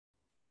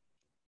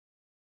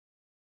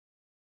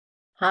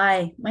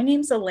Hi, my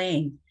name's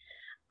Alane.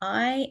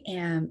 I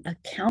am a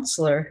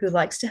counselor who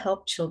likes to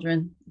help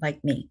children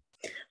like me,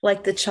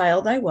 like the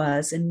child I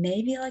was, and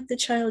maybe like the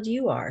child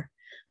you are,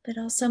 but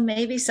also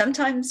maybe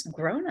sometimes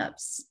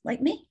grown-ups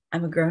like me.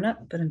 I'm a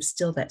grown-up, but I'm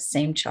still that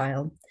same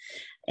child.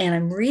 And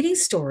I'm reading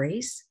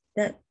stories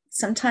that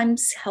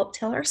sometimes help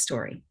tell our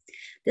story.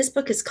 This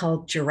book is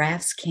called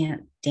Giraffes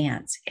Can't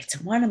Dance. It's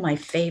one of my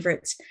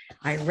favorites.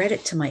 I read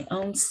it to my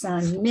own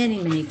son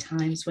many, many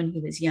times when he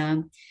was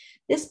young.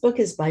 This book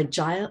is by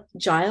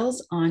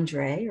Giles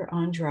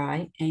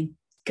Andreae and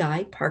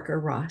Guy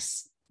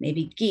Parker-Rees.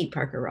 Maybe Guy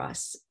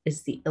Parker-Rees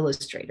is the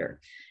illustrator.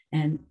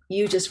 And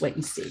you just wait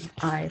and see.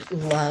 I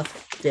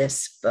love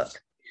this book.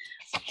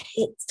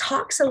 It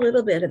talks a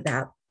little bit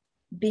about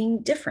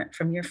being different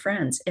from your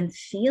friends and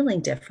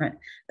feeling different,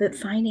 but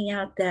finding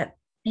out that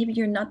maybe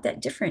you're not that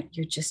different.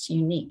 You're just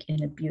unique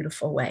in a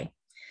beautiful way.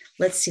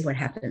 Let's see what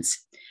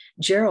happens.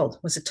 Gerald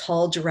was a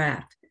tall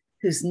giraffe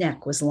whose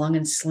neck was long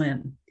and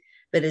slim,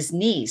 but his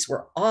knees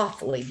were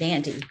awfully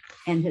bandy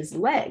and his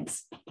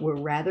legs were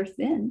rather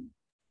thin.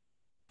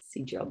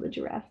 See Gerald the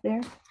giraffe there?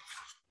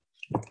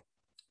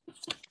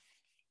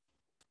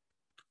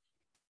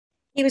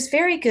 He was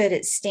very good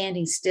at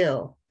standing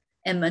still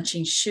and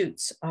munching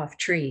shoots off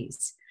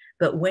trees,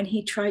 but when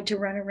he tried to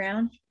run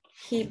around,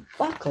 he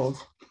buckled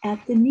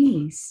at the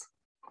knees.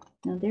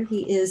 Now there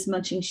he is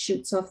munching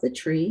shoots off the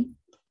tree,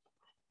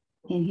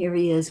 and here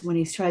he is when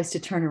he tries to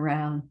turn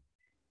around,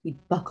 he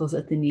buckles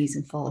at the knees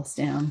and falls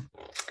down.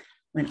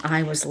 When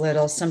I was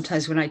little,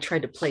 sometimes when I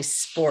tried to play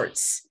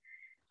sports,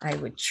 I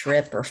would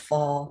trip or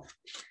fall.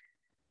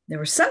 There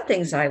were some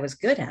things I was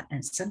good at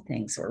and some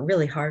things were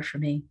really hard for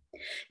me.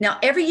 Now,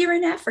 every year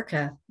in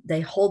Africa,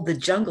 they hold the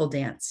jungle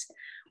dance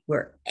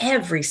where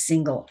every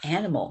single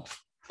animal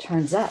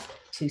turns up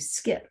to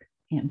skip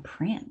and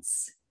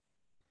prance.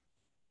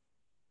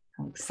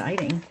 How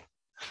exciting.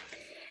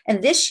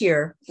 And this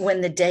year,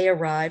 when the day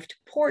arrived,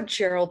 poor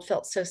Gerald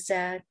felt so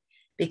sad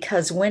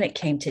because when it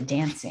came to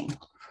dancing,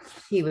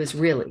 he was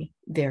really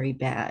very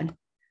bad.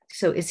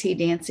 So is he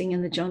dancing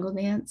in the jungle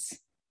dance?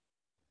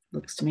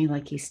 Looks to me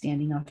like he's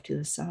standing off to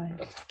the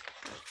side.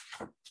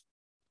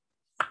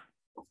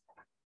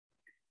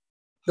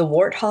 The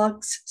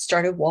warthogs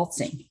started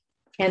waltzing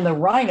and the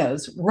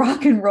rhinos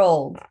rock and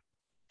rolled.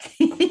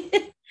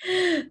 The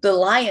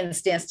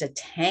lions danced a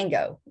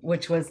tango,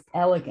 which was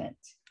elegant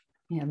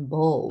and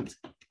bold.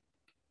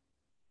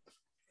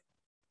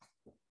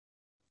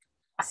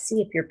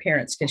 See if your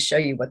parents can show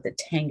you what the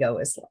tango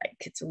is like.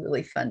 It's a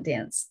really fun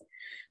dance.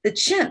 The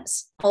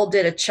chimps all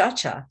did a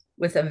cha-cha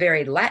with a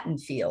very Latin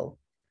feel,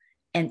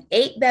 and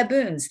 8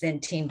 baboons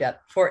then teamed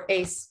up for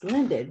a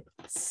splendid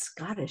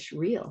Scottish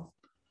reel.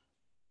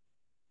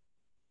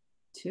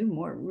 2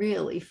 more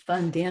really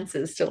fun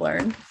dances to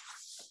learn.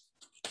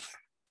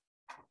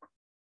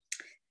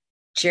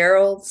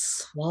 Gerald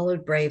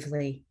swallowed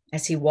bravely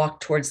as he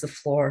walked towards the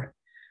floor,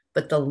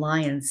 but the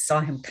lions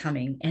saw him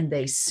coming and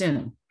they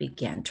soon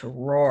began to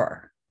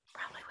roar,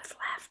 probably with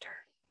laughter.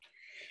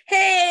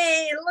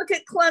 Hey, look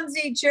at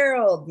clumsy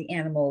Gerald, the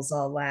animals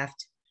all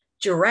laughed.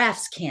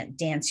 Giraffes can't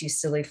dance, you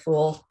silly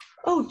fool.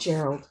 Oh,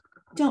 Gerald,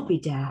 don't be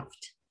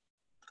daft.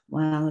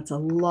 Wow, that's a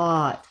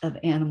lot of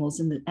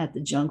animals at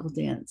the jungle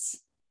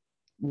dance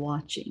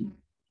watching.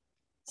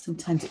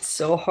 Sometimes it's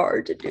so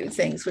hard to do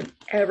things when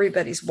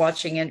everybody's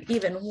watching, and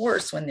even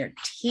worse when they're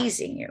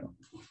teasing you.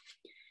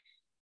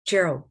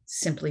 Gerald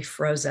simply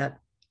froze up.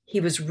 He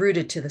was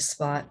rooted to the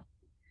spot.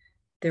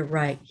 They're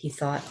right, he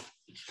thought.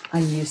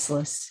 I'm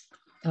useless.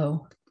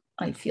 Oh,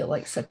 I feel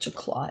like such a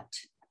clot.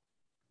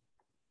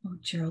 Oh,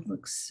 Gerald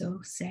looks so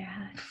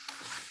sad.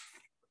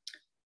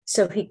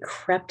 So he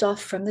crept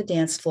off from the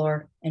dance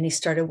floor and he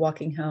started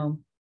walking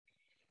home.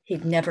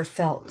 He'd never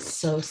felt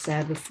so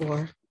sad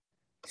before.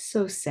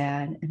 So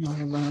sad and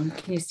all alone.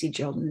 Can you see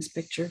Gerald in this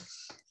picture?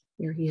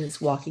 Here he is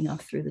walking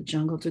off through the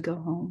jungle to go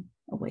home,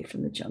 away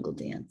from the jungle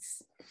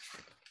dance.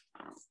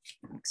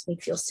 Makes me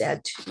feel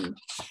sad too.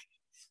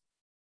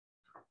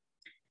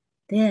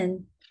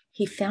 Then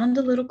he found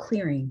a little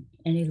clearing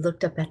and he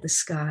looked up at the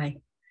sky.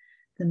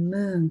 The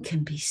moon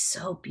can be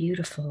so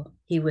beautiful,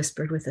 he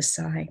whispered with a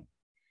sigh.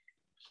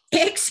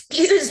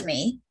 Excuse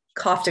me,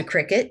 coughed a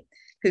cricket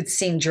who'd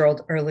seen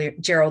Gerald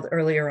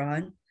earlier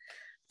on.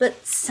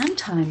 But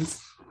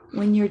sometimes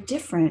when you're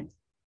different,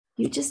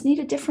 you just need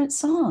a different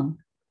song.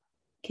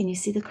 Can you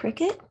see the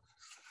cricket?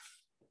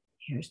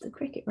 Here's the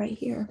cricket right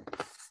here.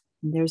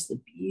 And there's the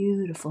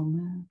beautiful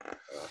moon.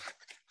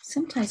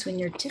 Sometimes when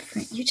you're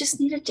different, you just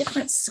need a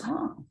different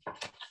song.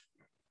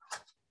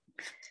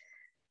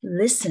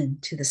 Listen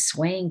to the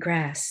swaying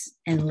grass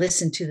and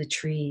listen to the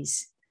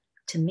trees.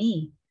 To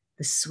me,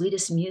 the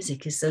sweetest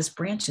music is those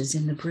branches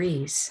in the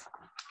breeze.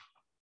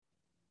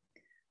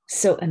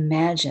 So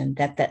imagine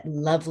that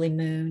lovely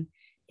moon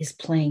is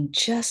playing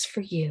just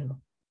for you.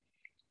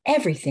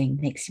 Everything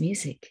makes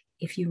music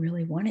if you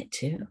really want it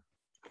to.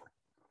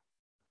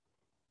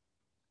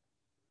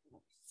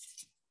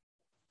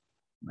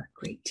 What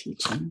great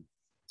teaching.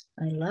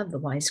 I love the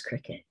wise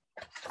cricket.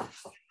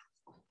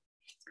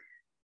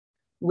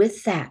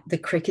 With that, the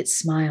cricket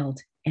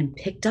smiled and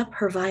picked up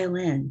her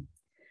violin.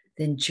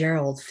 Then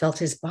Gerald felt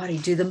his body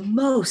do the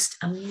most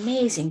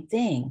amazing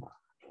thing.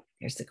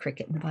 There's the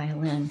cricket and the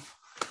violin.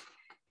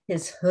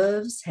 His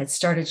hooves had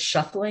started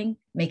shuffling,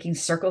 making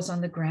circles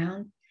on the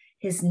ground.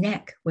 His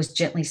neck was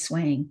gently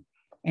swaying,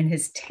 and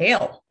his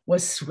tail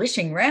was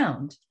swishing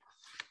round.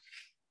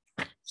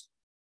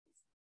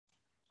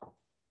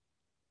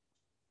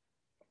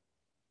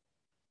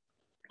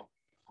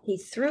 He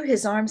threw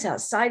his arms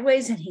out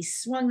sideways and he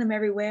swung them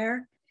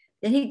everywhere.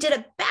 Then he did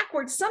a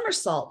backward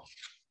somersault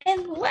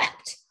and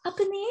leapt up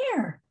in the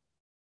air.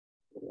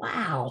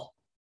 Wow.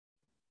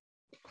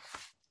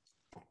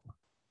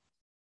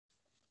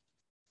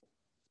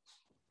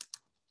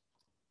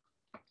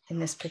 In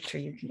this picture,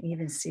 you can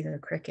even see the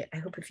cricket. I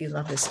hope if you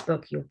love this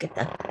book, you'll get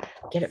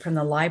it from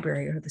the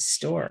library or the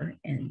store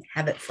and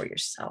have it for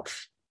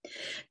yourself.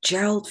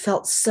 Gerald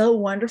felt so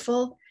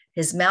wonderful.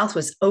 His mouth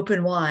was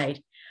open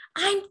wide.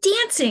 I'm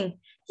dancing.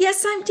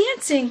 Yes, I'm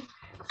dancing.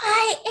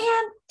 I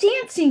am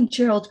dancing,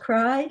 Gerald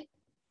cried.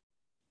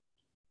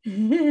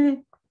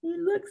 He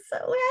looks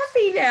so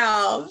happy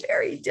now.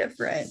 Very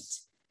different.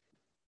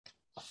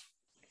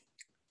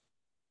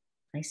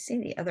 I see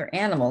the other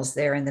animals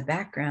there in the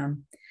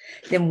background.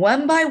 Then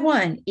one by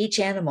one, each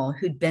animal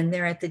who'd been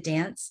there at the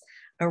dance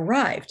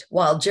arrived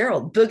while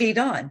Gerald boogied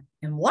on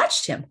and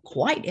watched him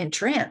quite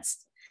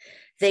entranced.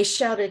 They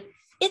shouted,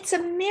 "It's a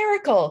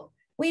miracle.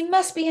 We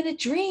must be in a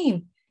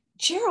dream.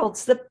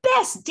 Gerald's the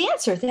best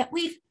dancer that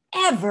we've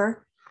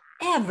ever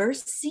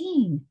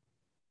seen."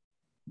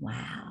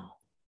 Wow.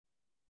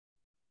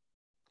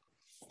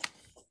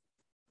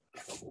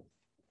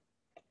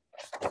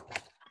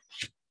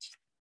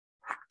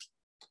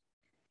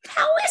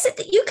 How is it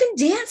that you can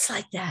dance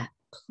like that?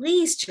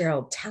 Please,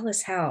 Gerald, tell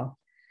us how.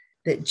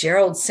 But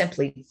Gerald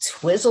simply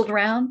twizzled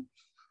round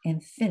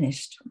and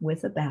finished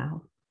with a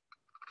bow.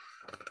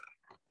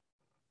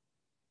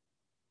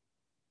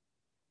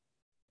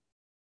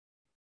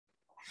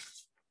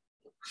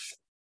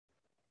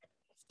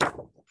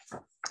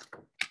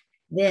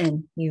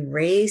 Then he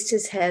raised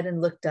his head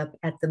and looked up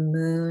at the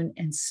moon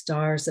and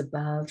stars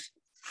above.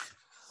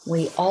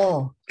 We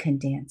all can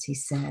dance, he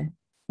said,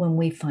 when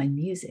we find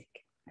music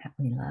that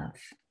we love.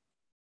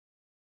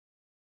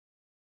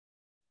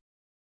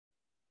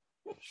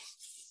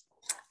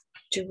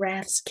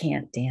 Giraffes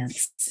Can't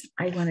Dance.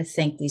 I want to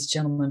thank these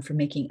gentlemen for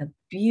making a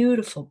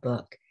beautiful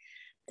book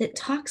that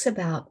talks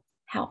about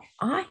how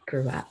I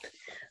grew up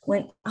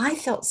when I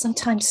felt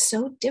sometimes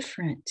so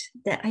different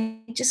that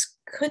I just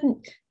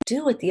couldn't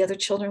do what the other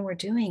children were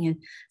doing.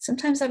 And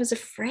sometimes I was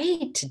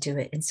afraid to do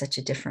it in such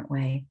a different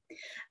way.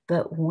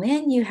 But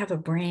when you have a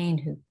brain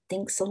who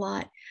thinks a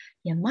lot,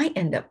 you might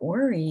end up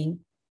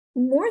worrying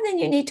more than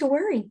you need to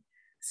worry.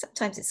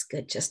 Sometimes it's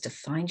good just to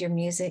find your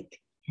music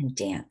and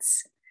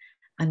dance.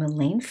 I'm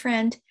Alane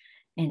Freund,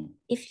 and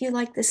if you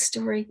like this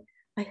story,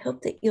 I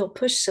hope that you'll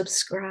push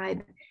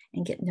subscribe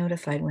and get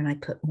notified when I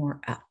put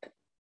more up.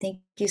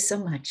 Thank you so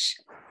much.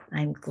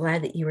 I'm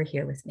glad that you were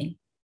here with me.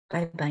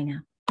 Bye-bye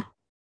now.